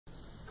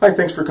Hi,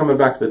 thanks for coming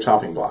back to the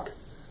chopping block.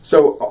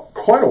 So,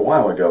 quite a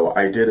while ago,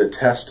 I did a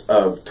test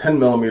of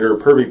 10mm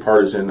Prvi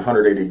Partizan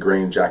 180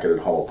 grain jacketed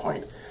hollow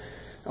point.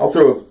 I'll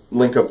throw a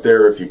link up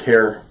there if you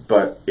care,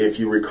 but if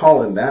you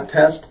recall in that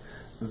test,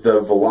 the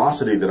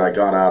velocity that I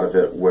got out of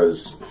it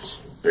was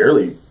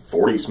barely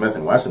 40 Smith &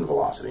 Wesson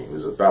velocity. It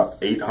was about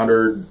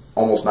 800,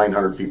 almost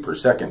 900 feet per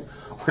second,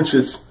 which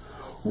is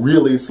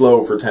really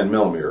slow for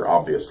 10mm,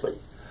 obviously.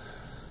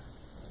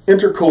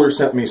 Intercooler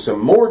sent me some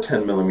more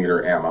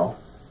 10mm ammo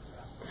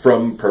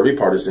from Prvi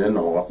Partizan,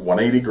 a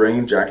 180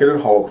 grain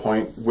jacketed hollow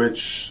point,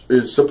 which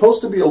is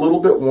supposed to be a little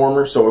bit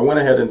warmer, so I went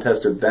ahead and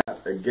tested that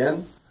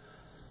again.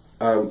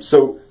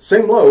 So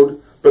same load,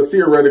 but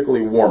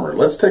theoretically warmer.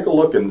 Let's take a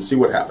look and see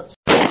what happens.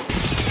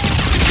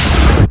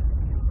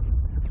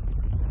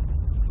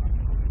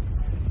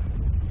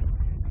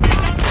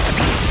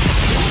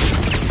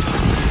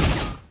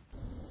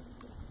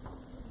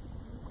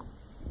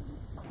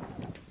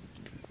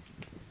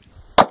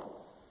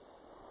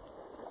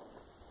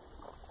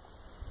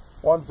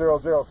 One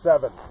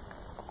 1007.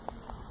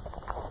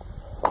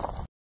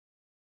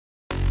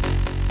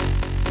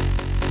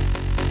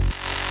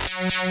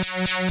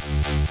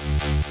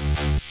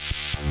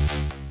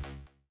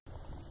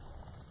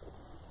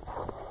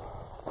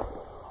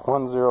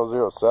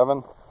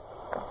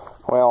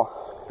 Well,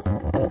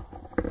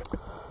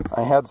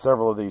 I had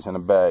several of these in a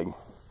bag.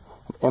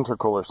 An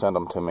intercooler sent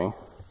them to me,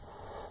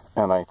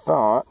 and I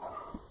thought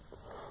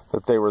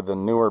that they were the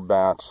newer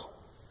batch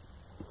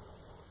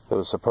that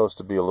was supposed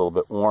to be a little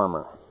bit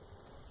warmer.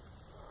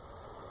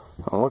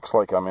 It looks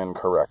like I'm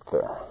incorrect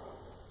there.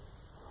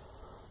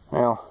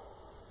 Well,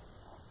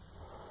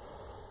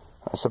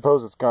 I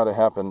suppose it's got to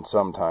happen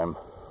sometime.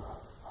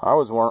 I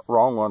was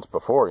wrong once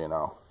before, you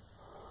know.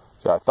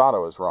 See, I thought I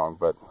was wrong,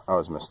 but I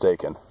was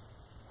mistaken.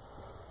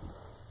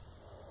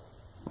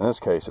 In this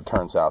case, it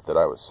turns out that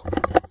I was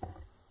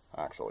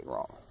actually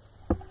wrong.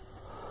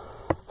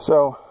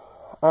 So,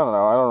 I don't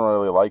know. I don't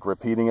really like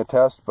repeating a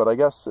test, but I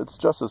guess it's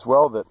just as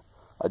well that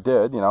I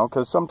did, you know,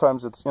 because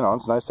sometimes it's, you know,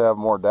 it's nice to have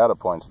more data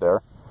points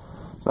there.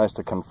 It's nice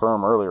to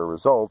confirm earlier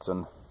results,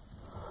 and,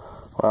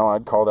 well,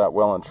 I'd call that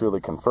well and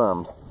truly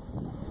confirmed.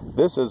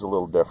 This is a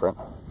little different,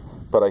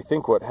 but I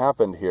think what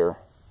happened here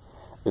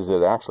is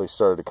that it actually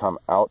started to come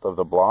out of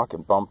the block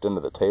and bumped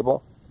into the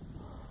table.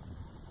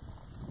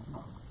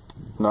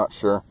 Not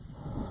sure.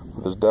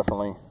 There's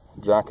definitely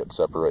jacket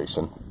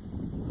separation.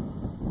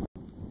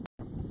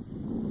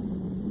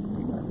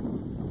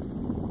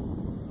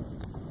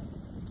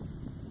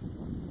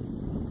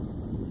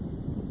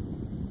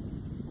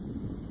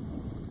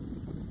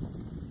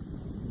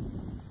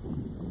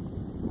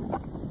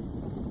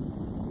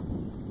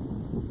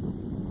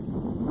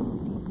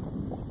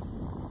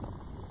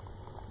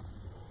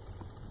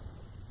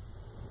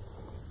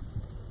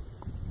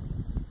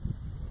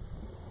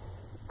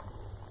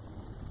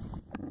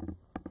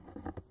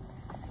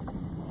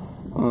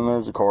 And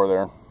there's a core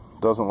there.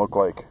 Doesn't look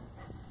like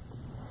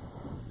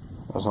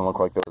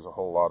there's a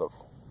whole lot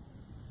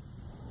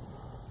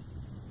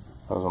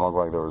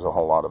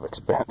of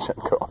expansion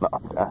going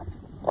on there.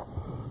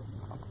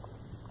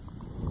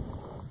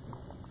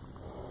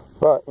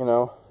 But, you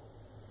know,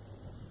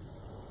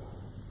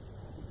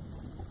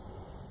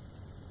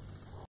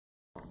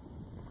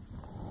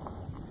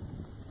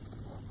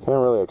 can't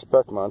really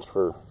expect much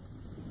for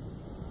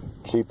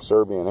cheap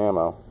Serbian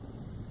ammo.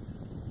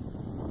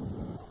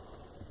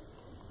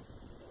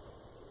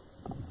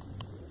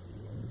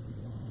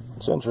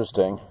 It's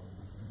interesting.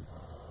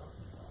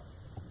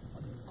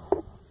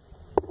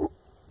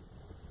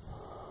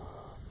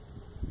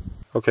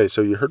 Okay,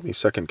 so you heard me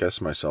second guess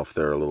myself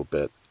there a little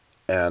bit,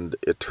 and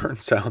it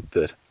turns out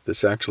that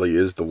this actually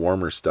is the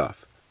warmer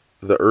stuff.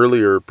 The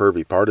earlier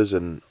Prvi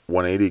Partizan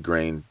 180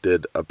 grain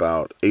did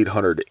about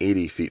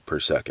 880 feet per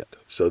second.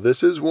 So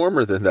this is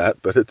warmer than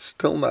that, but it's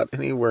still not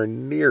anywhere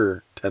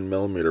near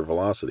 10mm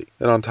velocity.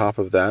 And on top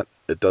of that,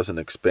 it doesn't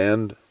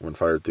expand when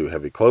fired through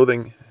heavy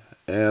clothing,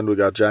 and we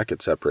got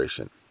jacket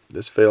separation.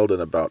 This failed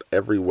in about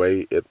every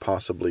way it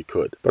possibly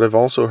could. But I've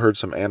also heard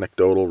some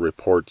anecdotal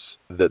reports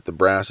that the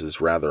brass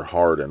is rather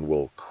hard and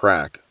will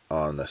crack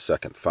on the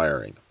second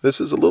firing. This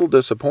is a little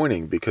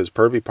disappointing because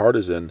Prvi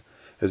Partizan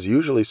has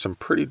usually some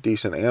pretty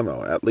decent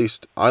ammo. At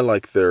least I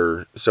like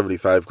their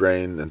 75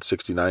 grain and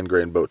 69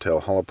 grain boat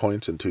tail hollow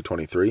points in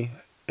 223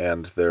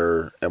 and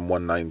their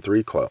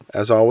M193 Clo.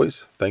 As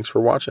always, thanks for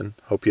watching.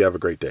 Hope you have a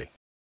great day.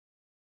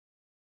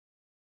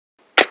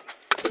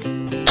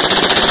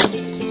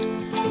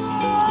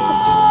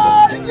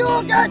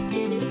 You got